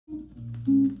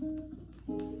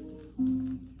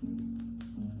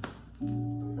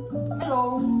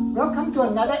Hello, welcome to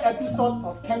another episode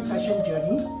of Ken Fashion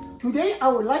Journey. Today I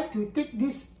would like to take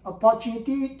this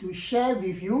opportunity to share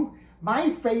with you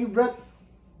my favorite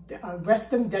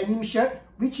Western denim shirt,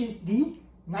 which is the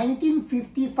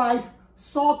 1955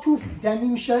 Sawtooth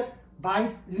denim shirt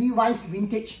by Levi's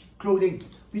Vintage Clothing,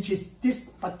 which is this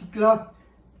particular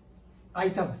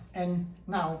item. And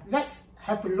now let's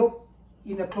have a look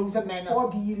in a closer manner.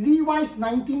 For the Levi's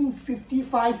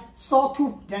 1955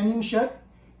 Sawtooth denim shirt,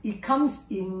 it comes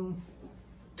in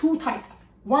two types.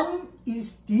 One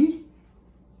is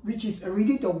which is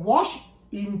already the wash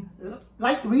in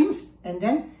light greens, and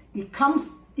then it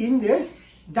comes in the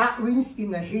dark greens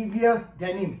in a heavier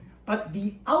denim. But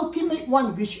the ultimate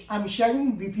one which I'm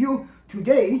sharing with you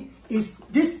today is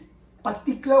this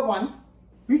particular one,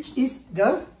 which is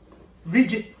the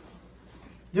rigid.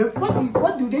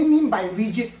 What do they mean by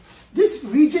rigid? This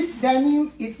rigid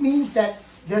denim, it means that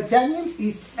the denim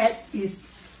is at its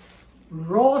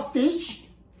raw stage,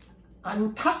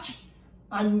 untouched,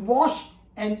 unwashed,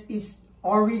 and is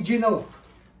original.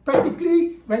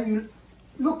 Practically, when you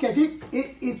look at it,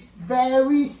 it is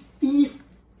very stiff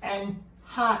and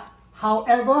hard.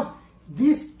 However,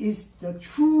 this is the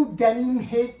true denim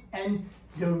head and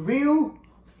the real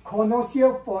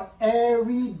connoisseur for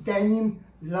every denim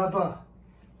lover.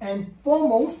 And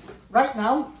foremost, right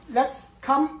now, let's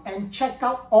come and check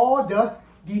out all the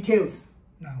details.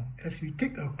 Now, as we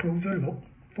take a closer look,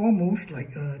 foremost,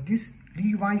 like this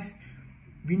Levi's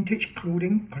Vintage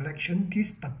Clothing collection,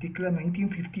 this particular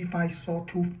 1955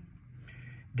 Sawtooth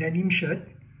denim shirt,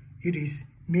 it is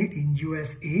made in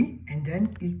USA, and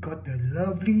then it got the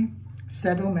lovely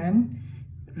Saddleman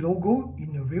logo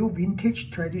in the real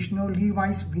vintage traditional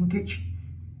Levi's Vintage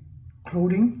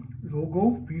Clothing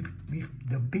logo with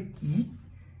the big E.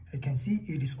 You can see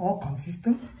it is all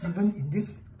consistent. Even in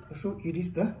this also it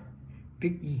is the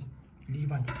big E,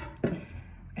 Levi's.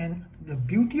 And the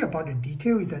beauty about the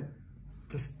detail is that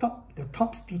the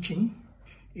top stitching,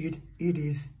 it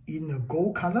is in a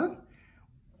gold color,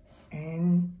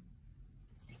 and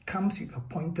it comes with a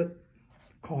pointed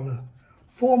collar.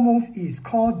 Foremost is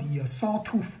called the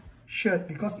Sawtooth shirt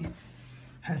because it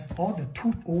has all the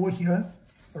tooth over here.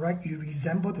 Alright, it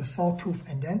resembles the sawtooth,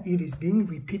 and then it is being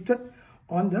repeated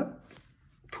on the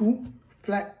two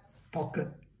flat pocket,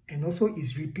 and also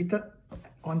is repeated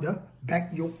on the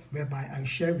back yoke, whereby I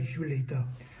share with you later.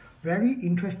 Very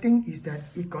interesting is that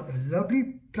it got a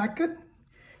lovely placket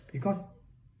because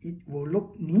it will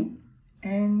look neat,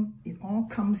 and it all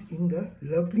comes in the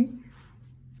lovely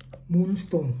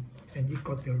moonstone, and it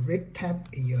got the red tab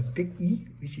and a big E,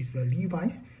 which is a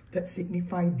Levi's. That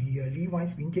signifies the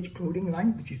Levi's Vintage Clothing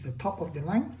line, which is the top of the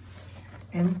line.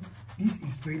 And this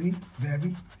is really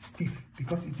very stiff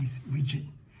because it is rigid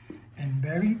and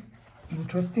very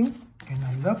interesting. And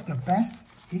I love the best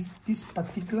is this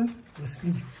particular, the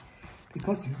sleeve,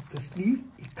 because with the sleeve,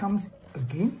 it comes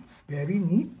again very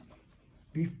neat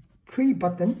with 3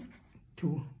 buttons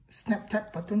to snap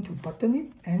that button to button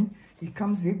it, and it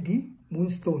comes with the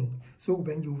moonstone. So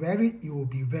when you wear it, it will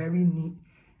be very neat.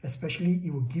 Especially,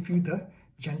 it will give you the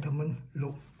gentleman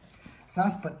look.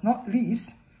 Last but not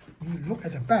least, we look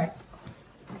at the back.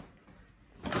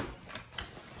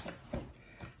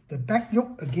 The back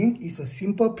yoke again is a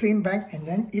simple plain back, and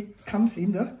then it comes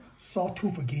in the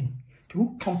sawtooth again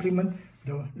to complement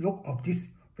the look of this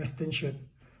Western shirt.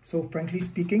 So frankly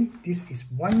speaking, this is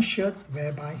one shirt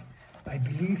whereby I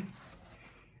believe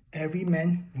every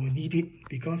man will need it,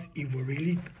 because it will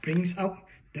really brings out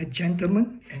the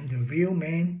gentleman and the real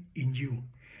man in you.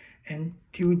 And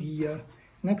till the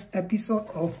next episode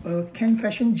of Ken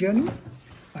Fashion Journey,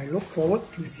 I look forward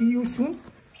to see you soon.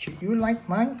 Should you like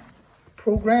my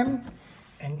program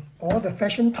and all the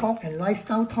fashion talk and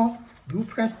lifestyle talk, do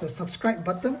press the subscribe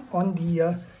button on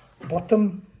the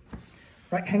bottom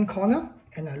right hand corner,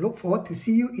 and I look forward to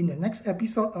see you in the next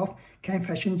episode of Ken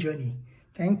Fashion Journey.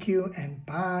 Thank you and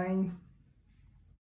bye.